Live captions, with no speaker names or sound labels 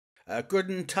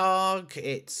Guten Tag,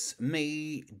 it's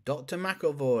me, Dr.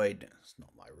 McAvoy. It's not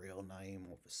my real name,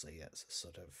 obviously. That's a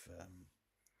sort of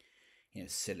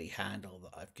silly handle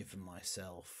that I've given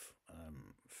myself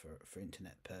for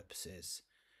internet purposes.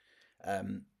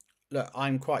 Um, Look,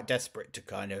 I'm quite desperate to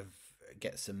kind of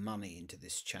get some money into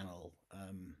this channel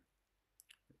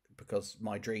because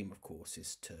my dream, of course,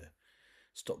 is to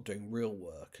stop doing real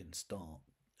work and start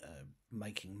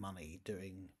making money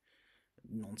doing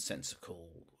nonsensical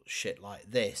shit like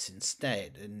this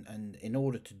instead. And in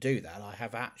order to do that, I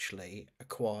have actually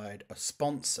acquired a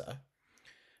sponsor.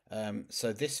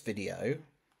 So this video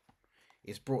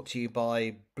is brought to you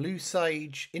by Blue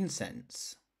Sage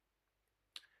Incense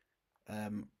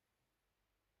from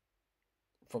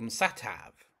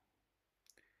Satav.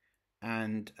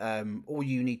 And all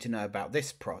you need to know about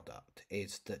this product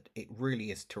is that it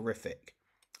really is terrific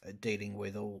at dealing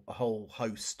with a whole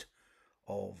host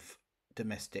of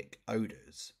domestic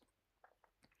odours.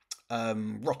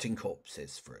 Rotting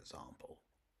corpses, for example.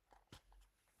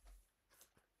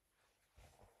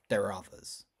 There are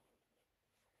others.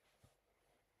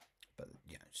 But,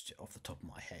 it's off the top of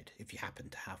my head, if you happen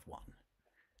to have one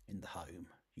in the home,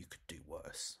 you could do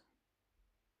worse.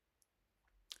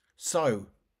 So,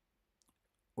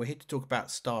 we're here to talk about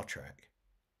Star Trek.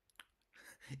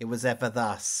 It was ever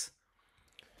thus.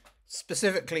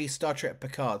 Specifically, Star Trek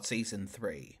Picard Season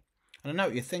 3. And I know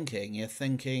what you're thinking. You're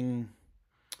thinking,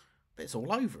 but it's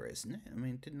all over, isn't it? I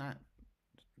mean,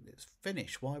 it's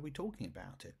finished. Why are we talking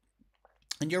about it?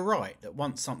 And you're right, that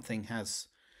once something has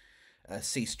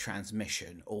ceased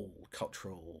transmission, all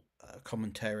cultural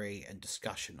commentary and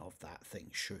discussion of that thing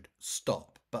should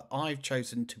stop. But I've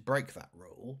chosen to break that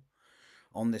rule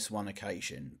on this one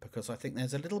occasion because I think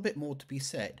there's a little bit more to be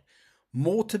said.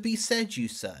 More to be said, you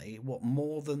say? What,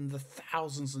 more than the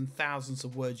thousands and thousands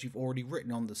of words you've already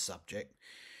written on the subject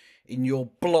in your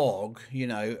blog,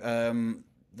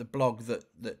 the blog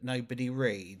that nobody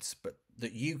reads, but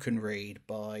that you can read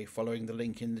by following the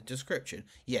link in the description.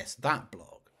 Yes, that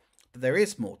blog. But there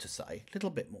is more to say, a little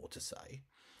bit more to say.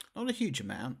 Not a huge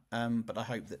amount, but I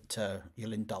hope that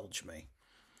you'll indulge me.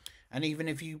 And even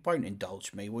if you won't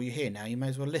indulge me, well, you're here now, you may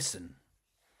as well listen.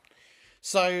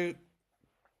 So,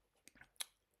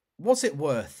 was it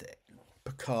worth it,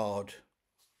 Picard,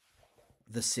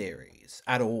 the series,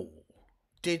 at all?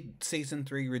 Did Season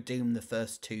 3 redeem the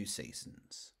first two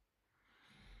seasons?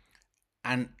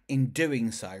 And in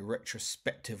doing so,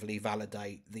 retrospectively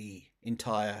validate the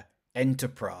entire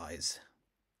enterprise?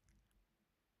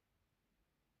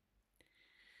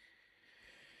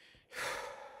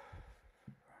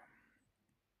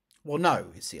 Well, no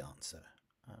is the answer,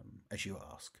 as you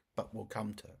ask, but we'll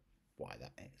come to why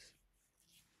that is.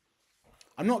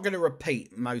 I'm not going to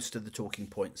repeat most of the talking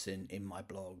points in my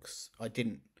blogs. I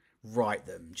didn't write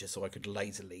them just so I could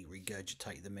lazily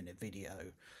regurgitate them in a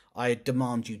video. I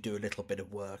demand you do a little bit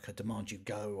of work. I demand you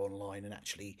go online and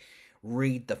actually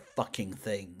read the fucking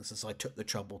things as I took the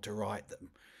trouble to write them.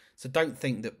 So don't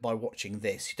think that by watching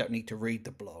this you don't need to read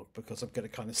the blog because I'm going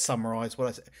to kind of summarise what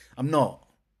I said. I'm not.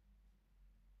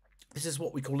 This is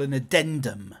what we call an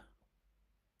addendum.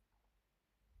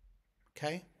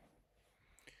 Okay?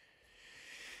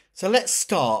 So let's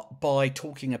start by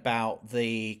talking about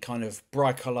the kind of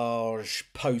bricolage,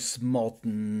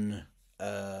 postmodern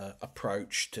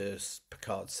approach to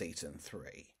Picard Season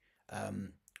 3,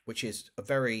 which is a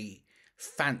very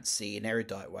fancy and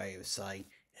erudite way of saying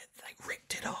they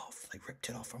ripped it off. They ripped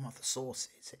it off from other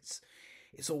sources.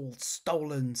 It's all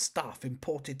stolen stuff,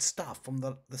 imported stuff from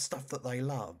the stuff that they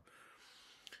love.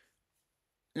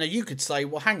 Now, you could say,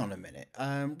 well, hang on a minute.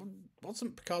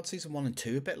 Wasn't Picard Season 1 and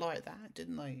 2 a bit like that?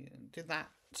 Didn't they? Did that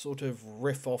sort of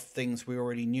riff off things we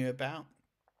already knew about?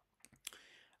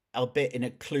 A bit in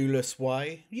a clueless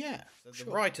way? Yeah. So sure.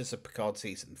 The writers of Picard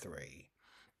Season 3,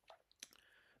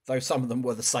 though some of them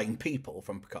were the same people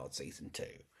from Picard Season 2,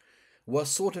 were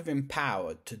sort of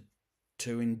empowered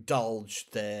to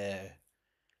indulge their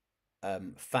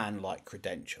fan-like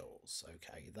credentials.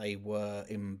 Okay, they were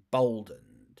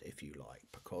emboldened, if you like,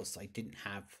 because they didn't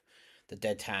have the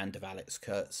dead hand of Alex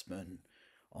Kurtzman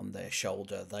on their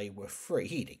shoulder. They were free.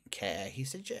 He didn't care. He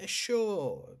said, yeah,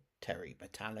 sure, Terry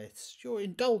Metalis, sure,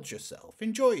 indulge yourself,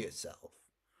 enjoy yourself.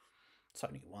 It's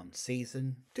only one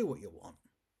season. Do what you want.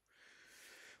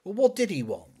 Well, what did he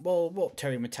want? Well, what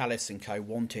Terry Metalis and co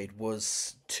wanted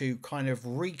was to kind of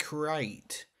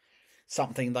recreate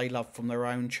something they loved from their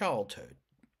own childhood.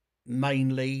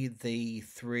 Mainly the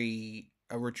three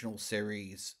original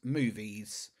series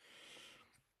movies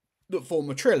that form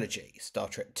a trilogy, Star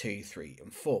Trek 2, 3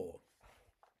 and 4.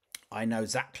 I know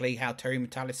exactly how Terry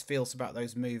Metalis feels about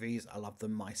those movies. I love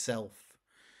them myself.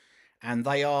 And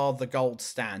they are the gold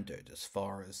standard as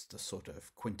far as the sort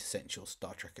of quintessential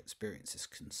Star Trek experience is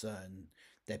concerned.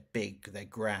 They're big, they're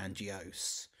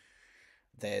grandiose,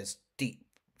 there's deep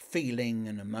feeling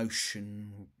and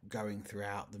emotion going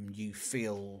throughout them. You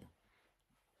feel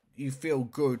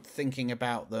good thinking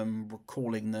about them,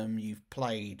 recalling them. You've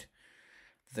played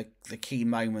the key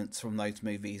moments from those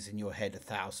movies in your head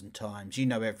 1,000 times. You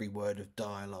know every word of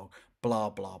dialogue.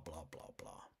 Blah blah blah blah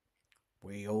blah.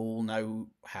 We all know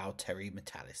how Terry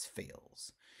Matalis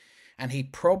feels, and he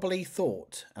probably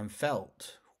thought and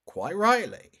felt quite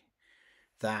rightly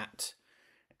that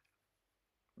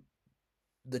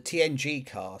the TNG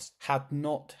cast had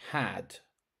not had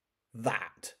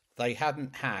that. They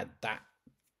hadn't had that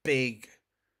big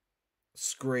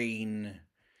screen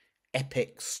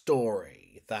epic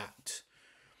story that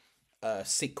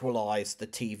sequelized the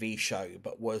TV show,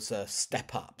 but was a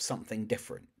step up, something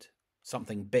different,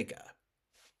 something bigger.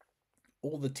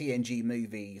 All the TNG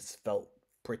movies felt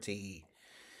pretty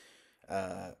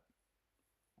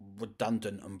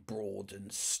redundant and broad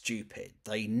and stupid.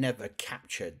 They never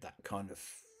captured that kind of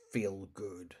feel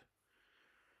good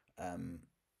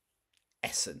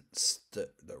essence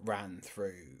that ran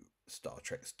through Star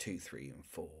Trek's 2, 3, and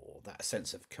 4. That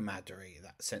sense of camaraderie,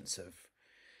 that sense of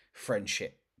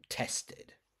friendship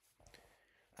tested,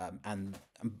 and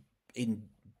in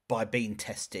by being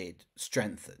tested,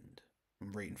 strengthened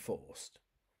and reinforced.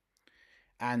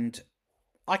 And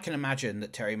I can imagine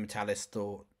that Terry Matalis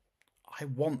thought, I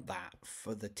want that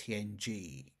for the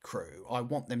TNG crew. I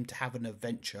want them to have an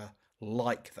adventure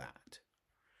like that.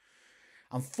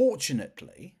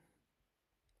 Unfortunately,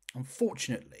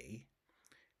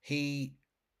 he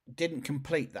didn't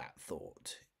complete that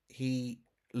thought. He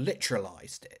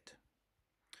literalized it.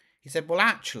 He said, well,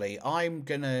 actually, I'm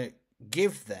going to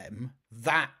give them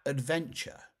that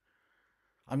adventure.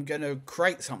 I'm going to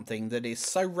create something that is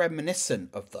so reminiscent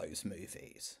of those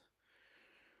movies.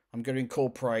 I'm going to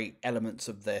incorporate elements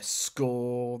of their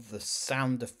score, the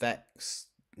sound effects,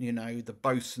 the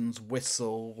bosun's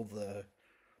whistle,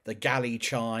 the galley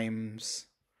chimes,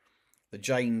 the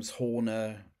James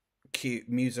Horner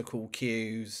musical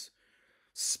cues,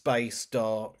 space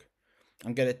dark.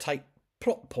 I'm going to take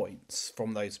plot points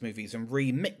from those movies and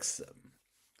remix them.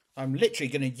 I'm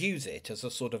literally going to use it as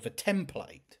a sort of a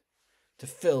template to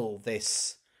fill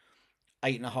this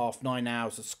 8.5, 9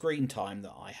 hours of screen time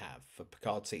that I have for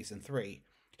Picard Season 3.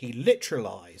 He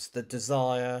literalized the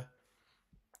desire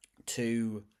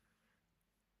to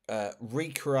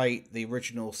recreate the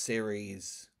original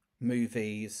series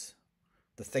movies,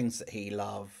 the things that he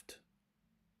loved,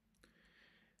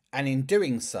 and in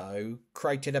doing so,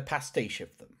 created a pastiche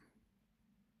of them.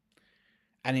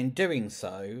 And in doing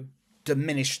so,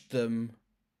 diminished them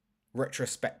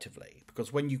retrospectively.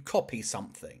 Because when you copy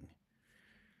something,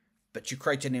 but you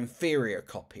create an inferior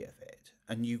copy of it,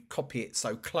 and you copy it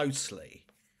so closely,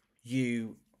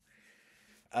 you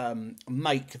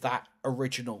make that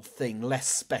original thing less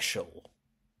special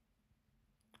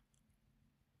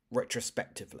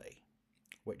retrospectively,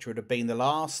 which would have been the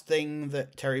last thing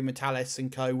that Terry Matalis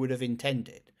and co. would have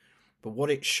intended. But what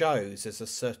it shows is a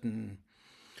certain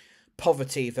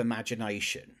poverty of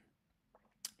imagination.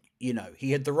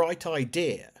 He had the right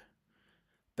idea,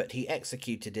 but he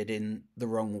executed it in the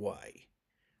wrong way.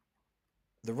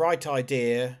 The right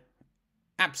idea,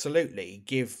 absolutely,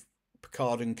 give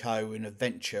Picard and co. an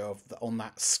adventure on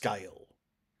that scale.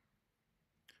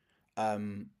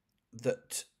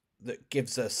 That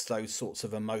gives us those sorts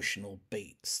of emotional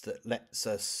beats, that lets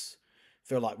us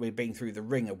feel like we've been through the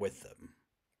ringer with them.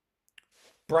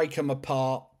 Break them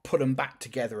apart, put them back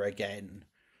together again,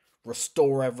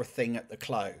 restore everything at the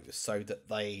close so that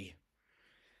they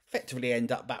effectively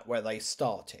end up back where they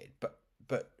started, but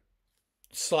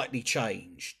slightly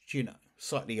changed,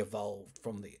 slightly evolved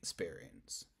from the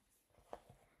experience.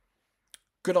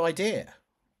 Good idea.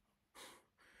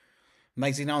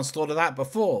 Amazing no one's thought of that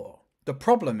before. The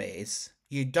problem is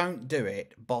you don't do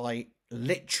it by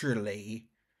literally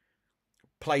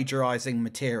plagiarizing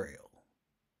material,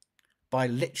 by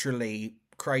literally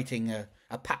creating a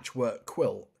patchwork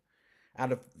quilt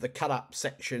out of the cut up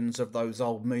sections of those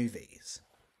old movies.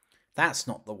 That's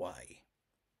not the way.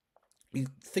 You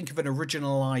think of an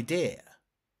original idea,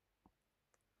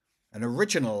 and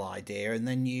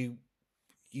then you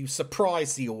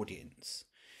surprise the audience.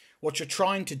 What you're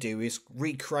trying to do is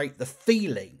recreate the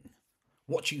feeling,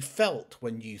 what you felt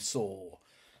when you saw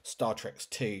Star Trek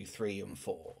 2, 3, and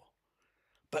 4.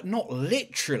 But not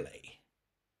literally.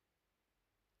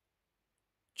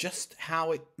 Just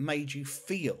how it made you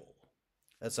feel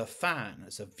as a fan,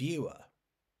 as a viewer.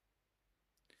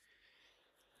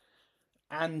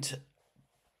 And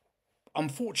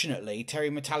unfortunately, Terry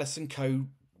Matalas and co.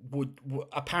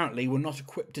 Apparently were not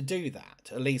equipped to do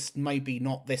that. At least maybe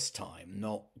not this time,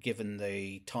 not given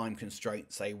the time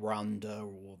constraints they were under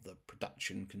or the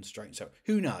production constraints. So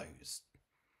who knows?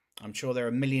 I'm sure there are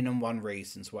a million and one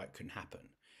reasons why it couldn't happen.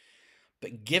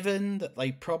 But given that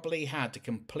they probably had a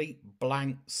complete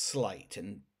blank slate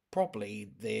and probably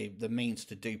the means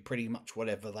to do pretty much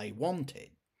whatever they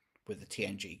wanted with the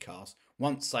TNG cast,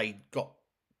 once they got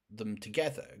them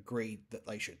together, agreed that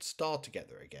they should star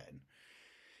together again,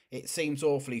 it seems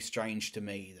awfully strange to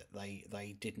me that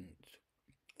they didn't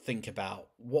think about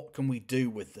what can we do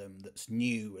with them that's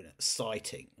new and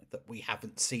exciting that we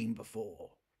haven't seen before.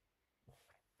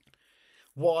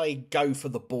 Why go for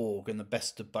the Borg and the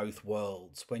best of both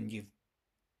worlds when you've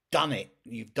done it?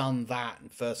 You've done that in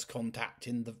First Contact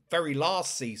in the very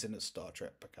last season of Star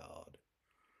Trek Picard.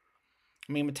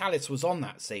 I mean, Matalis was on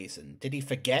that season. Did he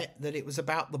forget that it was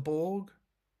about the Borg?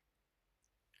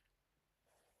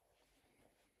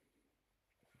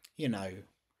 You know,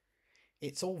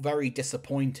 it's all very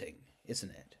disappointing,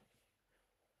 isn't it?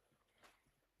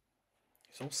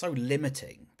 It's also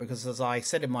limiting because, as I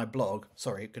said in my blog,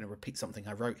 sorry, I'm going to repeat something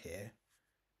I wrote here.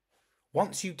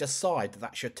 Once you decide that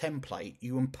that's your template,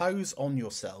 you impose on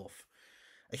yourself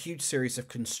a huge series of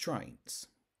constraints.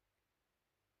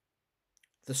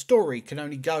 The story can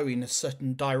only go in a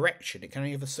certain direction. It can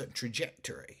only have a certain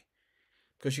trajectory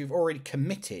because you've already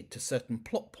committed to certain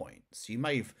plot points. You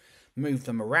may have moved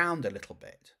them around a little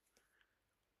bit,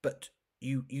 but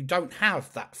you don't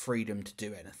have that freedom to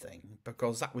do anything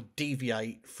because that would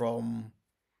deviate from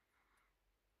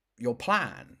your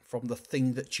plan, from the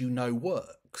thing that you know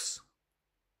works.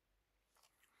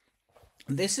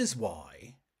 And this is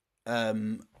why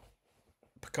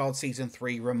Picard Season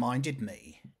 3 reminded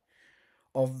me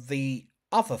of the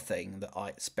other thing that I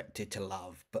expected to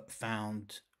love but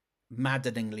found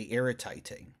maddeningly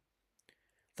irritating.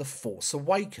 The Force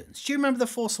Awakens. Do you remember The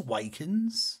Force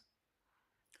Awakens?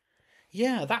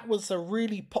 Yeah, that was a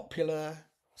really popular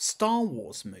Star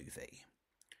Wars movie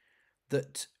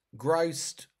that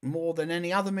grossed more than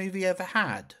any other movie ever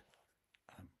had,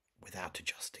 without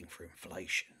adjusting for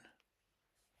inflation.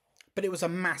 But it was a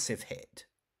massive hit,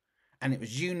 and it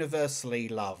was universally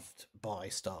loved by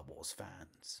Star Wars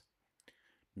fans.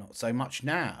 Not so much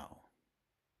now.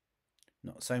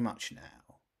 Not so much now.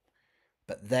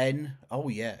 But then, oh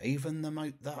yeah, even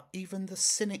the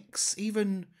cynics,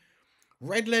 even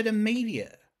Red Letter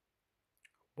Media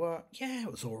were, yeah,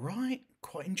 it was all right.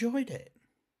 Quite enjoyed it.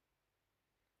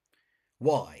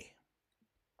 Why?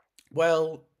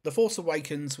 Well, The Force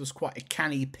Awakens was quite a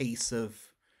canny piece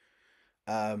of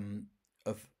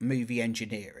movie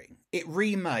engineering. It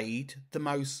remade the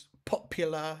most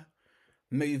popular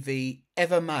movie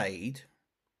ever made,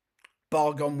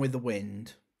 bar Gone with the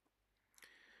Wind,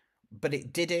 but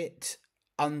it did it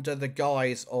under the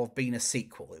guise of being a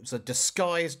sequel. It was a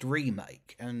disguised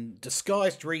remake, and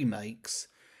disguised remakes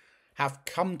have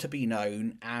come to be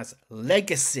known as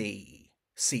legacy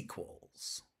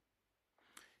sequels.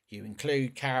 You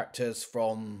include characters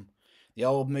from the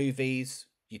old movies,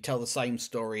 you tell the same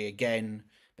story again,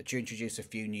 but you introduce a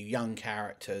few new young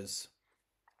characters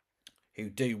who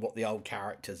do what the old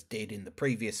characters did in the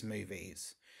previous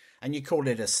movies, and you call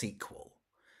it a sequel.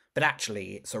 But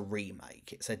actually, it's a remake.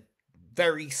 It's a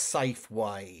very safe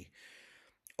way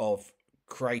of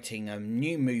creating a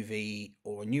new movie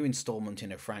or a new installment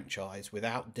in a franchise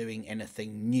without doing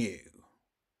anything new,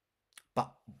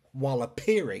 but while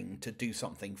appearing to do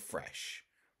something fresh,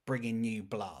 bring in new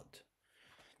blood,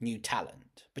 new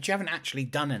talent. But you haven't actually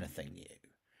done anything new.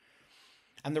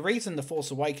 And the reason The Force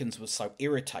Awakens was so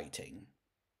irritating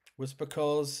was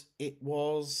because it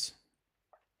was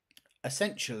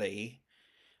essentially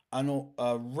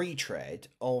a retread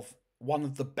of one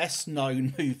of the best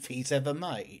known movies ever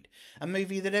made. A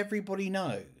movie that everybody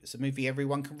knows. A movie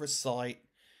everyone can recite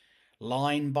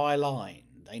line by line.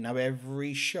 They know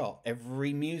every shot,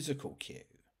 every musical cue.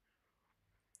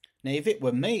 Now, if it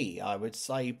were me, I would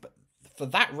say, but for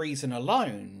that reason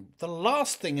alone, the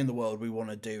last thing in the world we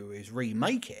want to do is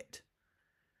remake it.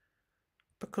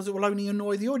 Because it will only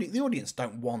annoy the audience. The audience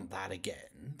don't want that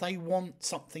again. They want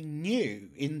something new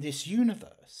in this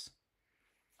universe.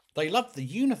 They love the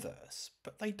universe,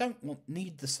 but they don't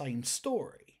need the same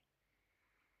story.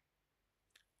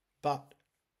 But,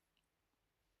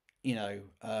 you know,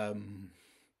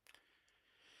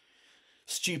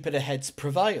 stupider heads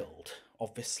prevailed,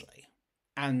 obviously.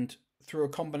 And through a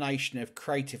combination of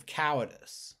creative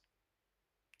cowardice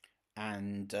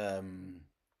and a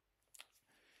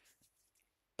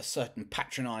certain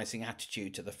patronising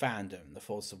attitude to the fandom, The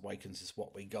Force Awakens is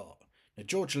what we got.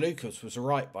 George Lucas was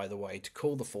right, by the way, to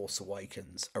call The Force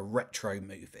Awakens a retro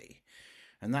movie.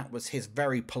 And that was his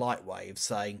very polite way of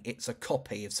saying it's a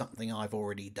copy of something I've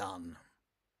already done.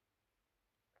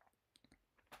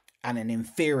 And an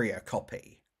inferior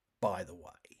copy, by the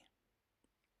way.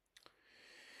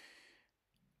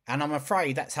 And I'm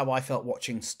afraid that's how I felt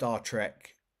watching Star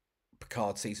Trek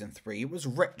Picard Season 3. It was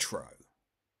retro.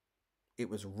 It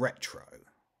was retro.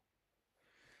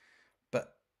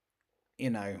 But, you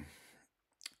know,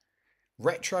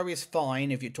 retro is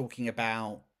fine if you're talking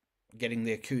about getting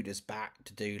the Akudas back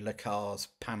to do Lacar's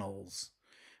panels.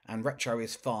 And retro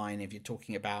is fine if you're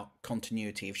talking about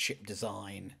continuity of ship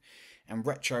design. And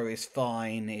retro is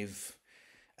fine if,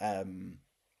 you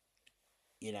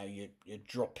know, you're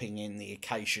dropping in the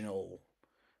occasional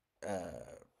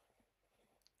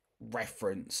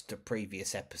reference to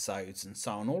previous episodes and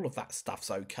so on. All of that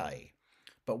stuff's okay.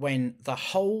 But when the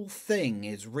whole thing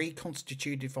is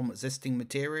reconstituted from existing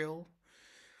material,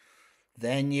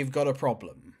 then you've got a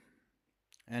problem.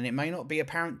 And it may not be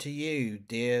apparent to you,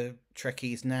 dear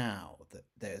Trekkies, now that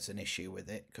there's an issue with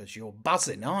it, because you're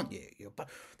buzzing, aren't you?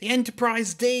 The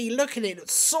Enterprise D, look at it,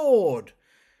 it's soared!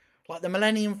 Like the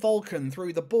Millennium Falcon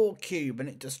through the Borg cube, and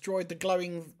it destroyed the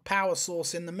glowing power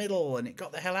source in the middle, and it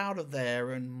got the hell out of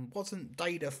there. And wasn't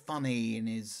Data funny in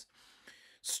his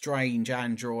strange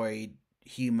android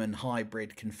human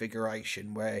hybrid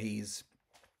configuration, where he's,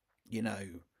 you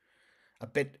know, a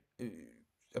bit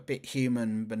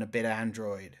human and a bit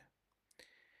android?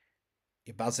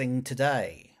 You're buzzing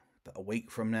today, but a week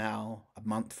from now, a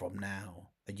month from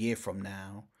now, a year from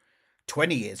now,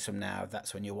 20 years from now, if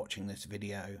that's when you're watching this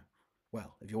video.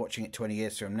 Well, if you're watching it 20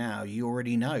 years from now, you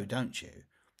already know, don't you?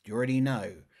 You already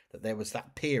know that there was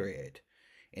that period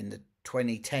in the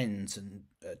 2010s and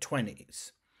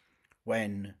 20s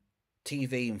when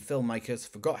TV and filmmakers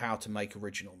forgot how to make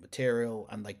original material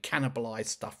and they cannibalized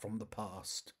stuff from the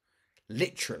past.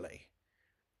 Literally.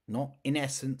 Not in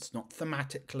essence, not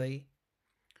thematically,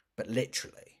 but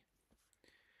literally.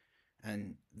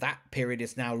 And that period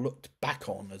is now looked back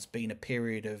on as being a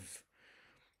period of,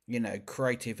 you know,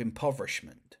 creative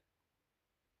impoverishment.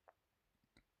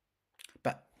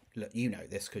 But look, you know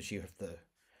this because you have the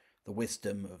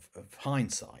wisdom of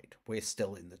hindsight. We're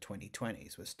still in the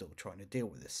 2020s. We're still trying to deal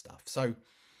with this stuff. So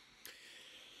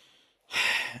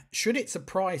should it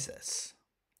surprise us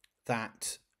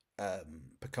that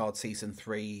Picard Season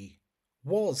 3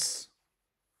 was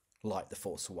like The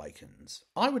Force Awakens?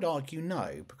 I would argue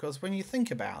no, because when you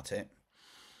think about it,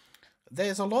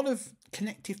 there's a lot of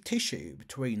connective tissue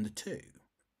between the two.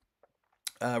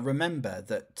 Remember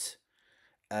that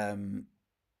The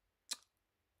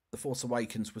Force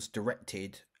Awakens was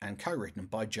directed and co-written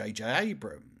by J.J.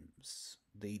 Abrams,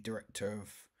 the director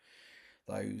of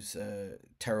those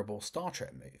terrible Star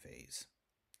Trek movies.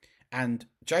 And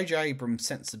J.J. Abrams'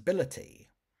 sensibility,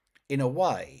 in a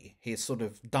way, his sort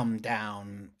of dumbed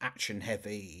down,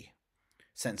 action-heavy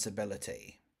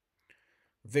sensibility,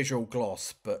 visual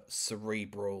gloss but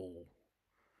cerebral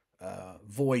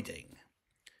voiding,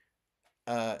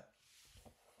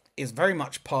 is very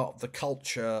much part of the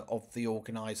culture of the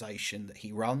organisation that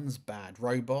he runs, Bad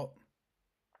Robot,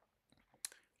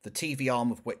 the TV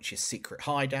arm of which is Secret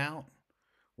Hideout,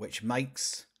 which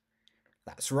makes,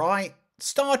 that's right,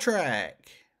 Star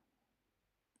Trek.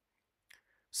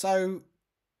 So,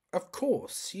 of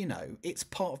course, you know, it's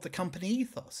part of the company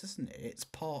ethos, isn't it? It's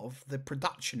part of the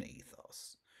production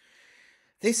ethos.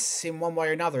 This, in one way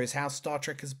or another, is how Star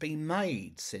Trek has been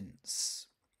made since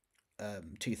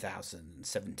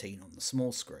 2017 on the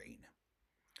small screen.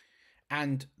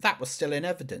 And that was still in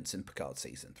evidence in Picard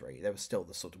Season 3. There was still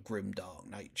the sort of grim, dark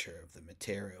nature of the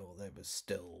material. There was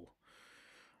still,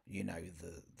 you know,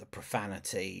 the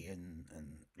profanity and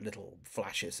little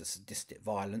flashes of sadistic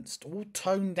violence, all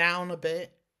toned down a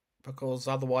bit, because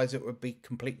otherwise it would be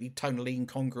completely tonally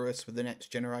incongruous with the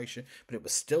next generation. But it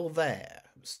was still there.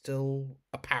 It was still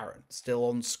apparent, still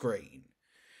on screen,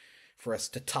 for us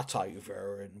to tut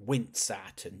over and wince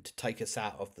at and to take us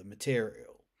out of the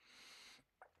material.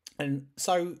 And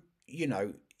so, you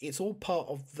know, it's all part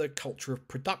of the culture of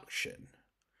production.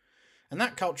 And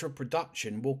that culture of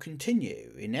production will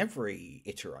continue in every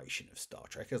iteration of Star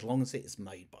Trek as long as it is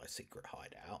made by Secret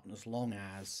Hideout, and as long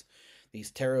as these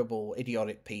terrible,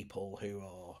 idiotic people who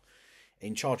are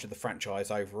in charge of the franchise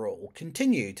overall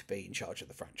continue to be in charge of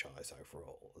the franchise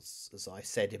overall, as I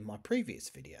said in my previous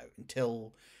video,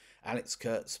 until Alex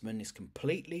Kurtzman is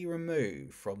completely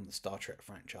removed from the Star Trek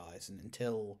franchise, and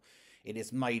until it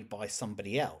is made by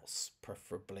somebody else,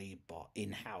 preferably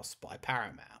in-house by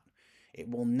Paramount. It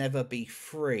will never be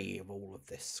free of all of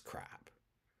this crap.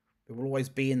 It will always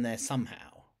be in there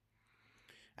somehow.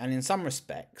 And in some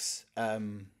respects,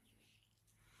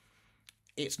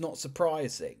 it's not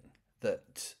surprising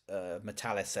that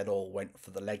Metalis et al. Went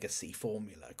for the legacy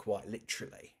formula quite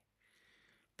literally,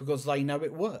 because they know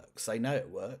it works. They know it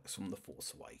works from The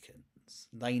Force Awakens.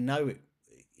 They know it.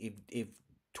 If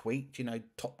tweaked,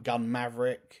 Top Gun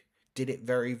Maverick did it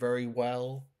very, very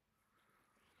well.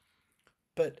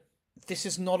 But this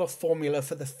is not a formula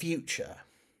for the future.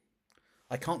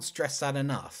 I can't stress that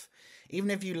enough. Even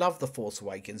if you love The Force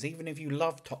Awakens, even if you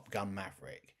love Top Gun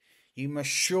Maverick, you must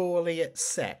surely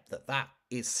accept that that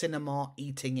is cinema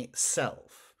eating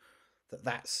itself.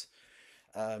 That's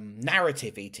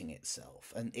narrative eating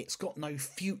itself. And it's got no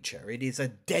future. It is a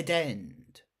dead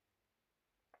end.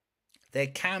 There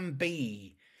can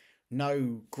be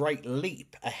no great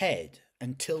leap ahead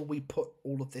until we put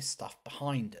all of this stuff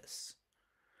behind us.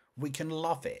 We can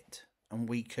love it and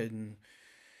we can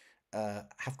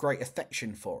have great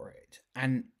affection for it,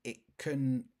 and it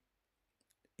can,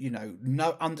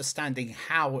 no understanding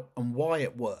how and why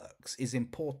it works is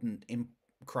important in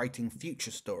creating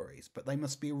future stories, but they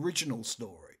must be original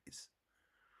stories.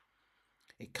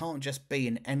 It can't just be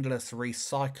an endless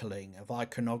recycling of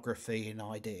iconography and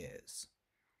ideas,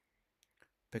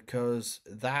 because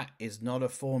that is not a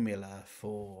formula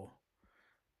for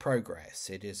progress.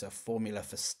 It is a formula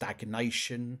for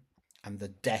stagnation and the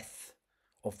death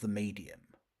of the medium.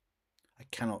 I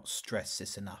cannot stress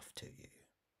this enough to you.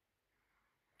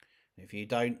 If you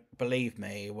don't believe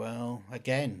me, well,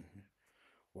 again,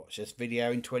 watch this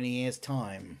video in 20 years'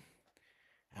 time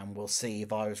and we'll see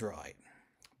if I was right.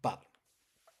 But,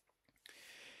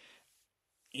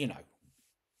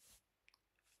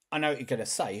 I know what you're going to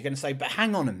say. You're going to say, but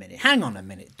hang on a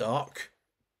minute, Doc,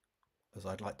 as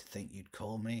I'd like to think you'd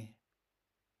call me.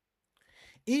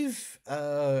 If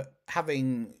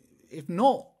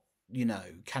not,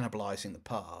 cannibalizing the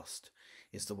past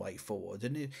is the way forward,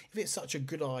 and if it's such a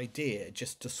good idea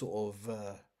just to sort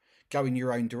of go in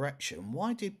your own direction,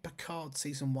 why did Picard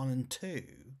season 1 and 2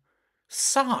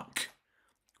 suck?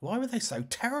 Why were they so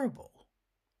terrible?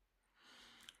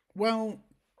 Well,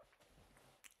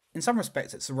 in some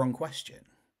respects, it's the wrong question.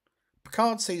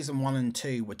 Picard season 1 and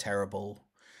 2 were terrible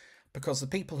because the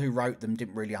people who wrote them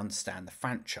didn't really understand the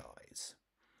franchise.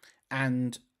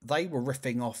 And they were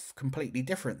riffing off completely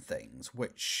different things,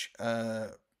 which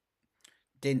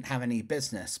didn't have any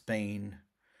business being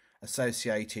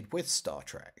associated with Star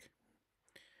Trek.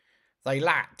 They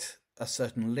lacked a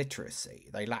certain literacy.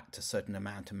 They lacked a certain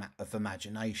amount of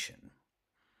imagination.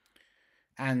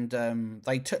 And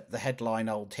they took the headline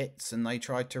old hits and they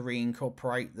tried to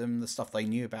reincorporate them, the stuff they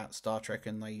knew about Star Trek,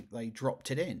 and they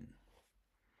dropped it in.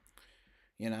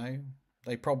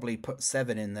 They probably put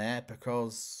Seven in there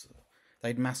because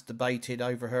they'd masturbated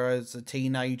over her as a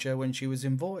teenager when she was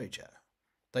in Voyager.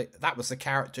 That was the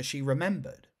character she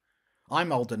remembered.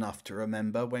 I'm old enough to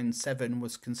remember when Seven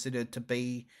was considered to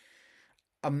be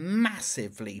a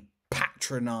massively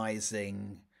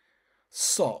patronising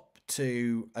sop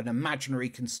to an imaginary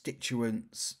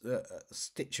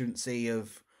constituency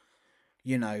of,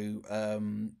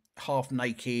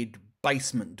 half-naked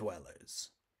basement dwellers.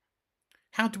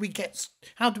 How do we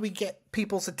get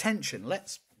people's attention?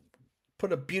 Let's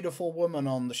put a beautiful woman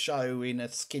on the show in a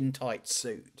skin-tight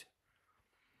suit.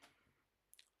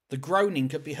 The groaning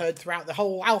could be heard throughout the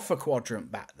whole Alpha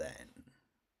Quadrant back then.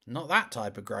 Not that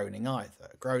type of groaning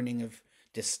either. Groaning of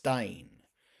disdain.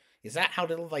 Is that how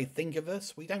little they think of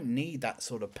us? We don't need that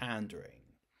sort of pandering.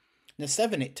 Now,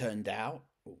 Seven, it turned out,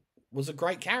 was a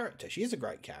great character. She is a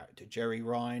great character. Jeri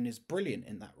Ryan is brilliant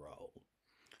in that role.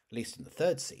 At least in the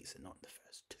third season, not in the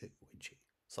first two, when she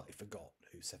slightly forgot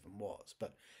who Seven was.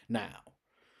 But now.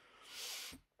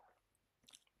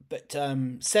 But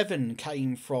Seven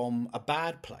came from a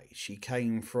bad place. She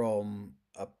came from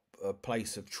a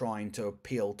place of trying to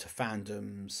appeal to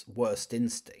fandom's worst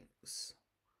instincts.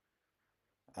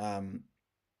 And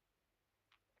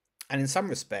in some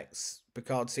respects,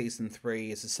 Picard season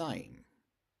 3 is the same.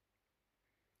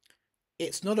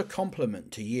 It's not a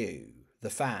compliment to you,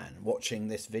 the fan, watching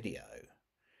this video,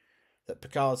 that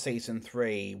Picard season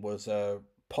 3 was a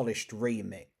polished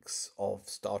remix of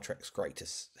Star Trek's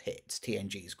greatest hits,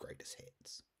 TNG's greatest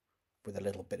hits, with a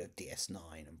little bit of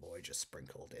DS9 and Voyager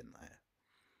sprinkled in there.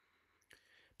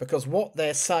 Because what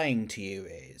they're saying to you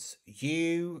is,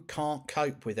 you can't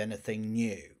cope with anything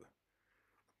new.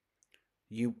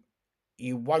 You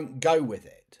won't go with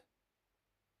it.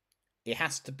 It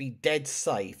has to be dead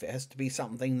safe. It has to be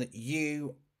something that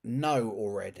you know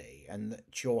already and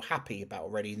that you're happy about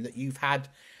already and that you've had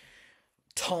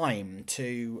time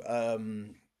to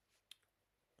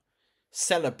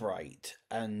celebrate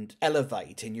and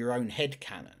elevate in your own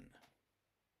headcanon.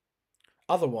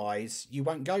 Otherwise, you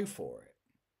won't go for it.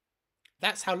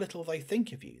 That's how little they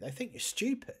think of you. They think you're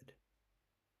stupid.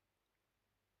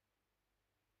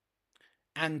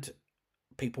 And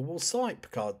people will cite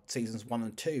Picard seasons 1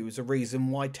 and 2 as a reason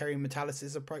why Terry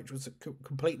Metalis' approach was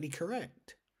completely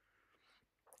correct.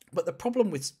 But the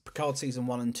problem with Picard season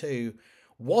 1 and 2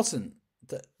 wasn't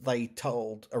that they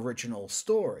told original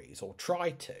stories, or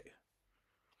tried to.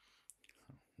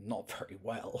 Not very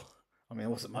well. I mean, there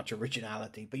wasn't much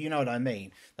originality, but you know what I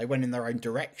mean. They went in their own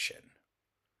direction.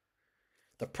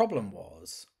 The problem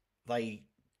was they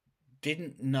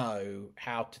didn't know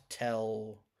how to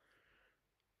tell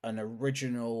an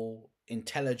original,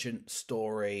 intelligent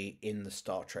story in the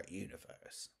Star Trek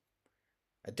universe.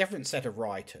 A different set of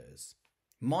writers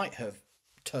might have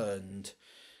turned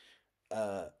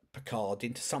Picard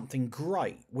into something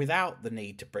great without the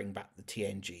need to bring back the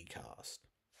TNG cast.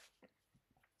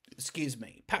 Excuse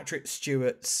me, Patrick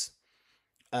Stewart's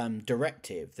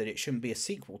directive that it shouldn't be a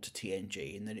sequel to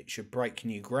TNG and that it should break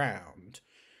new ground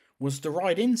was the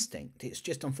right instinct. It's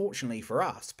just, unfortunately for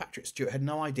us, Patrick Stewart had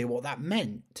no idea what that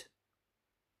meant.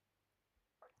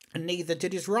 And neither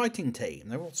did his writing team.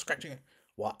 They were all scratching it.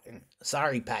 What?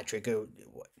 Sorry, Patrick.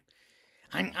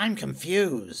 I'm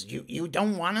confused. You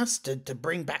don't want us to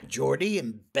bring back Geordi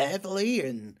and Beverly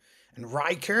and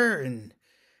Riker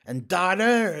and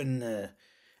Data and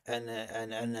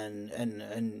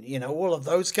you know, all of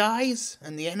those guys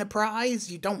and the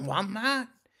Enterprise. You don't want that,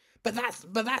 but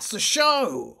that's the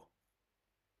show.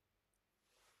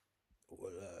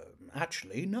 Well,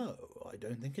 actually, no, I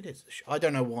don't think it is the show. I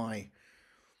don't know why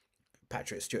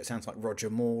Patrick Stewart sounds like Roger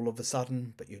Moore all of a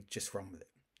sudden, but you've just run with it.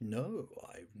 No,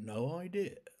 I've no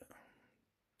idea.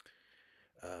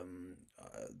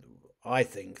 I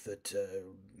think that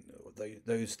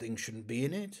those things shouldn't be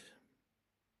in it.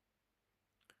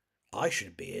 I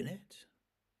should be in it.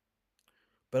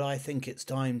 But I think it's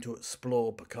time to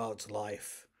explore Picard's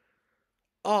life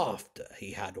after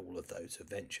he had all of those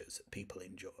adventures that people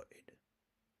enjoyed.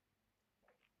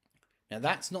 Now,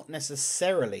 that's not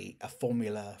necessarily a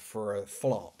formula for a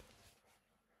flop.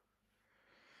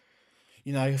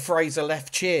 You know, Fraser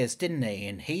left Cheers, didn't he?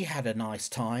 And he had a nice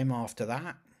time after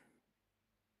that.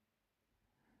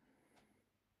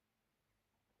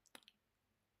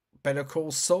 Better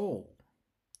Call Saul.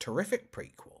 Terrific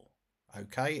prequel.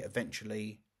 Okay,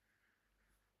 eventually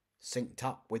synced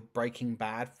up with Breaking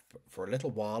Bad. For a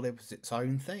little while, it was its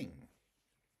own thing.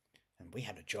 And we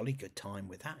had a jolly good time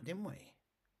with that, didn't we?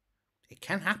 It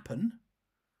can happen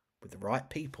with the right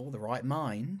people, the right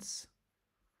minds.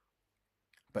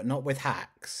 But not with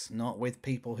hacks, not with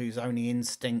people whose only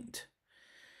instinct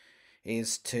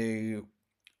is to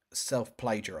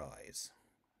self-plagiarise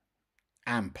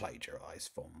and plagiarise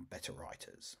from better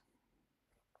writers.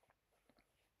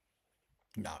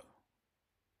 No.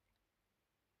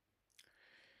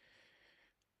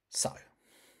 So,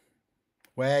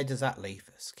 where does that leave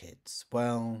us, kids?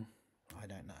 Well, I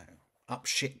don't know. Up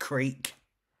shit creek.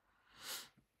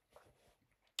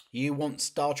 You want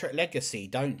Star Trek Legacy,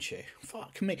 don't you?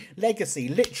 Fuck me. Legacy,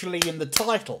 literally in the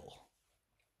title.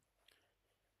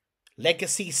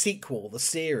 Legacy sequel, the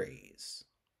series.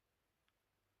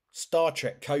 Star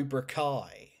Trek Cobra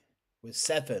Kai with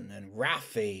Seven and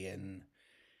Raffi and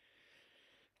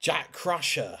Jack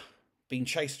Crusher being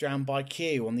chased around by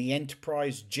Q on the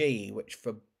Enterprise G, which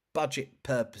for budget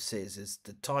purposes is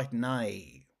the Titan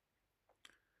A.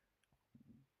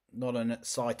 Not an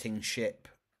exciting ship.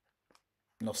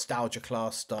 Nostalgia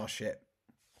class starship.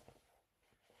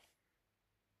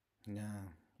 No.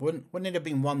 Wouldn't it have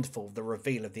been wonderful if the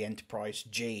reveal of the Enterprise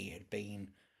G had been,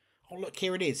 oh look,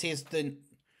 here it is. Here's the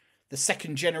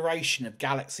second generation of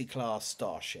Galaxy class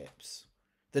starships.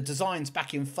 The design's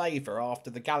back in favour after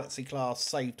the Galaxy class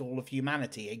saved all of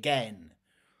humanity again.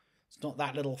 It's not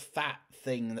that little fat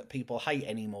thing that people hate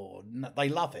anymore. They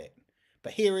love it.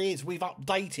 But here it is. We've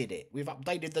updated it. We've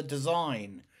updated the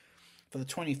design for the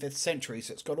 25th century,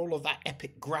 so it's got all of that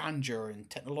epic grandeur and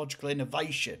technological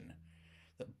innovation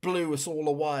that blew us all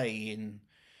away in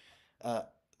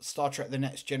Star Trek The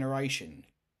Next Generation,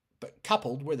 but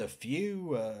coupled with a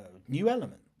few new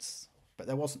elements. But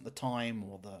there wasn't the time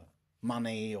or the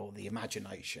money or the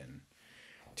imagination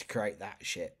to create that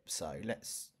ship, so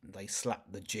they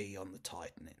slapped the G on the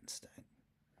Titan instead.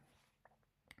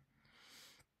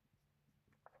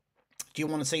 Do you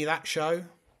want to see that show?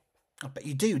 I bet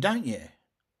you do, don't you?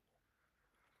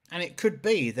 And it could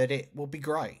be that it will be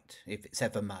great if it's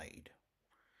ever made.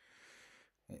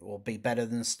 It will be better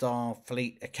than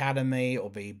Starfleet Academy. It will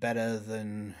be better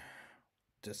than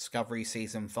Discovery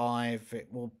Season 5.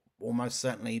 It will almost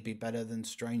certainly be better than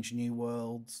Strange New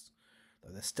Worlds.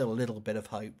 Though there's still a little bit of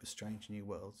hope with Strange New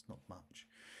Worlds, not much.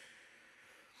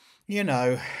 You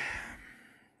know,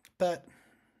 but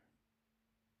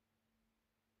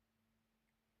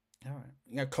all right,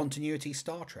 you know, continuity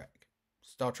Star Trek.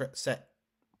 Star Trek set,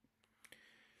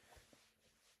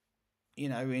 you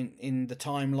know, in the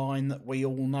timeline that we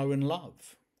all know and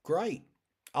love. Great.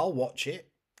 I'll watch it.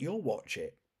 You'll watch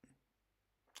it.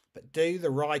 But do the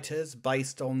writers,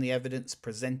 based on the evidence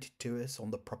presented to us,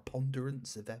 on the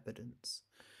preponderance of evidence,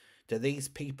 do these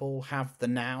people have the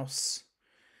nous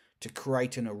to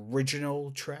create an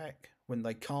original Trek when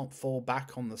they can't fall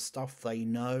back on the stuff they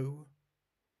know?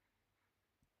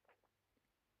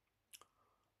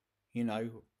 You know,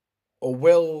 or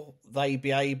will they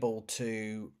be able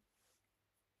to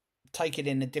take it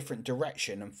in a different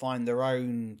direction and find their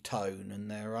own tone and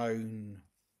their own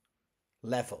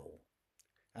level,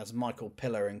 as Michael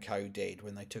Piller and co did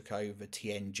when they took over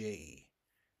TNG?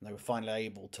 And they were finally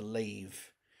able to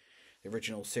leave the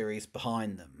original series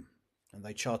behind them, and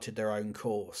they charted their own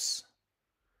course,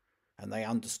 and they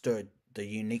understood the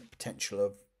unique potential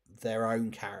of their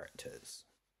own characters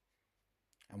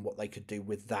and what they could do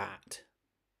with that.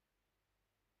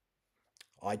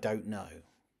 I don't know.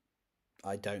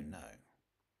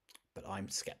 But I'm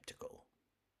skeptical.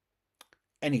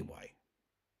 Anyway,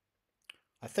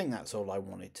 I think that's all I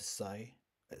wanted to say,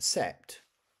 except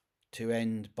to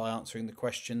end by answering the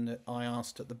question that I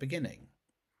asked at the beginning.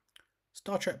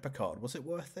 Star Trek Picard, was it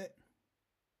worth it?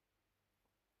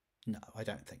 No, I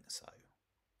don't think so.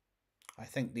 I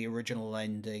think the original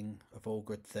ending of All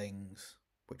Good Things,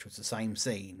 which was the same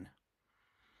scene,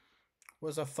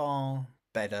 was a far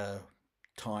better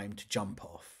time to jump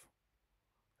off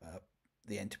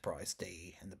the Enterprise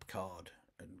D and the Picard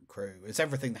and crew, as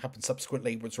everything that happened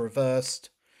subsequently was reversed.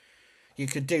 You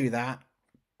could do that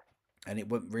and it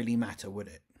wouldn't really matter, would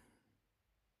it?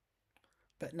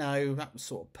 But no, that was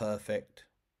sort of perfect.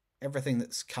 Everything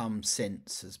that's come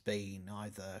since has been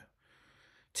either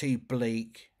too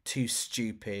bleak, too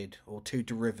stupid, or too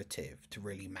derivative to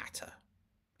really matter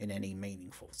in any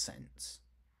meaningful sense.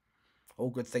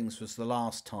 All Good Things was the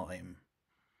last time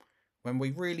when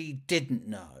we really didn't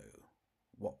know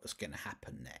what was going to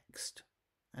happen next,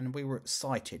 and we were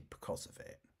excited because of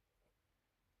it.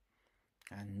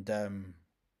 And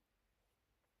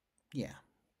yeah,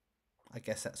 I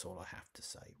guess that's all I have to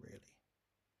say, really.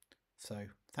 So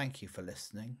thank you for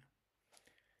listening.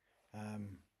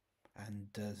 And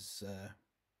as a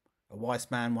wise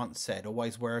man once said,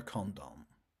 always wear a condom.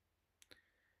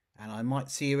 And I might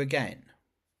see you again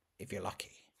if you're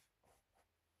lucky.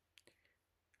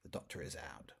 The Doctor is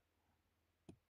out.